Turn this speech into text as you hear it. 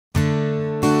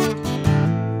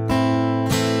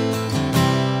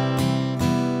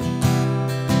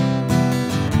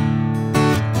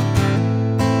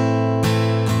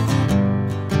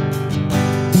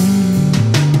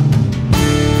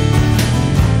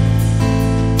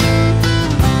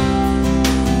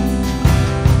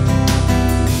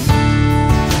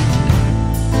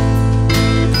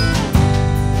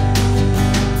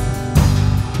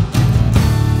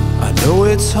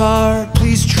it's hard,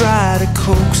 please try to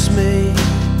coax me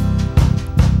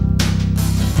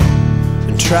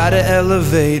and try to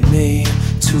elevate me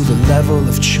to the level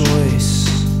of choice.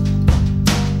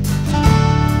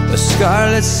 A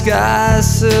scarlet sky, a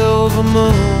silver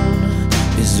moon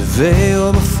is a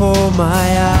veil before my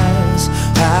eyes.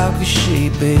 How could she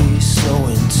be so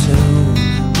in tune?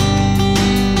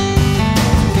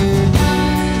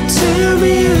 Tear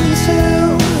me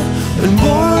into and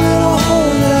bore a little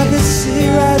hole that I could see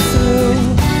right through.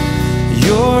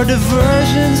 Your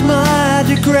diversion's my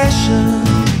digression,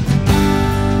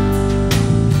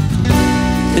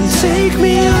 and take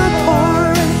me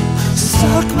apart.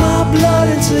 Suck my blood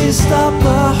until you stop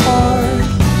my heart.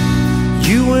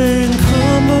 You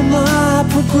encumber my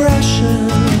progression,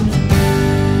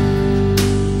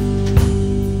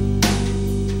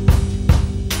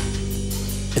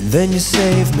 and then you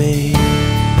save me.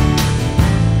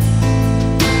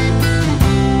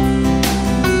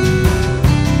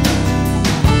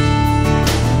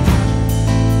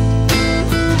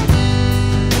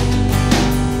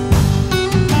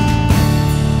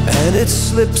 And it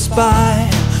slips by,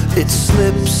 it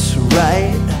slips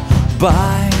right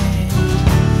by,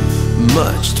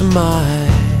 much to my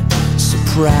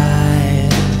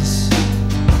surprise.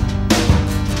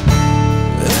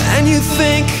 And you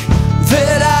think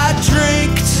that I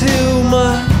drink too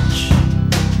much.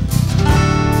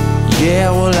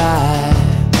 Yeah, well, I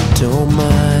don't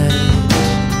mind.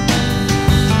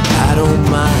 I don't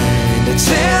mind.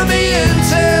 Tear me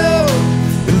into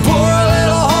and pour a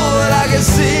little hole that I can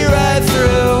see right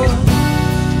through.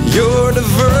 Your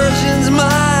diversion's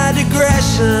my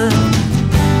digression,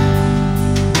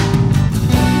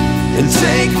 and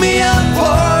take me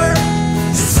apart.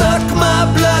 Suck my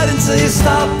blood until you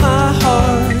stop my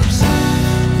heart.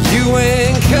 You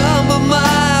encumber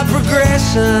my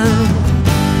progression,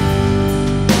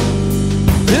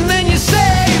 and then you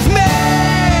save me.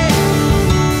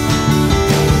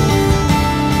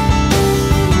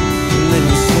 And then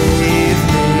you save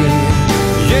me.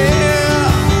 Yeah, yeah,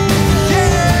 yeah,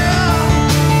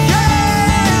 yeah,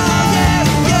 yeah,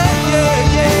 yeah, yeah,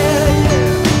 yeah.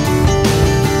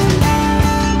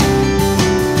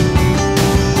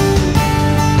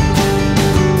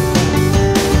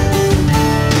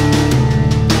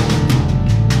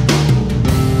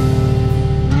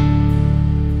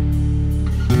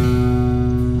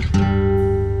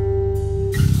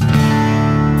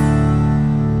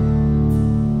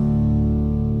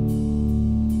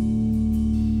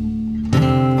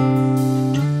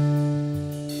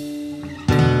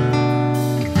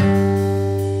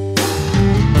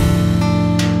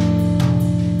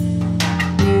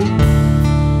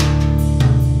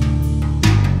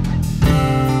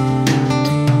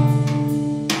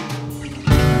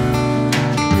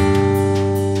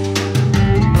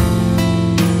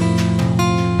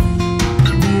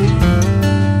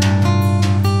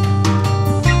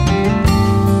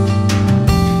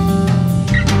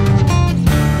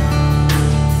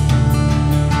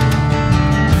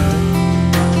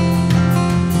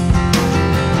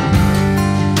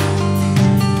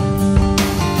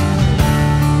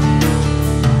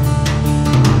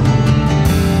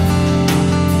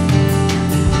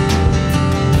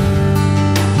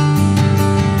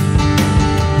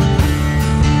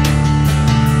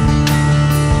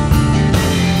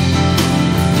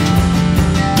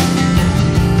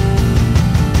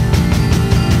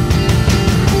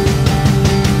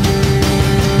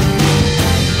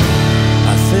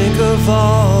 Of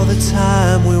all the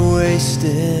time we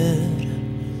wasted,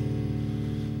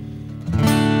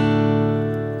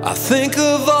 I think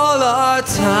of all our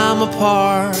time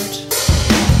apart.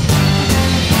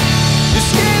 Your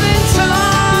skin and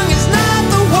tongue is not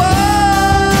the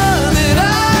one that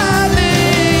I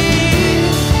need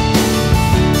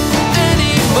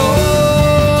anymore.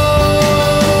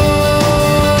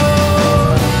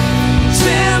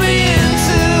 Tear me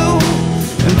into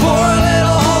and pour a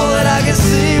little hole that I can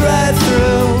see right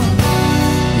through.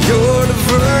 Your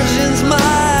diversion's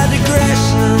my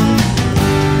digression,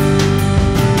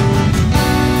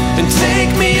 and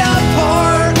take me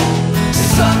apart.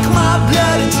 Suck my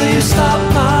blood until you stop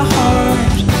my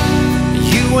heart.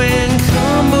 You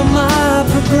encumber my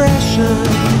progression,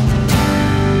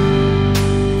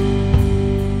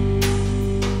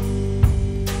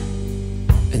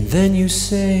 and then you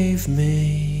save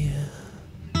me.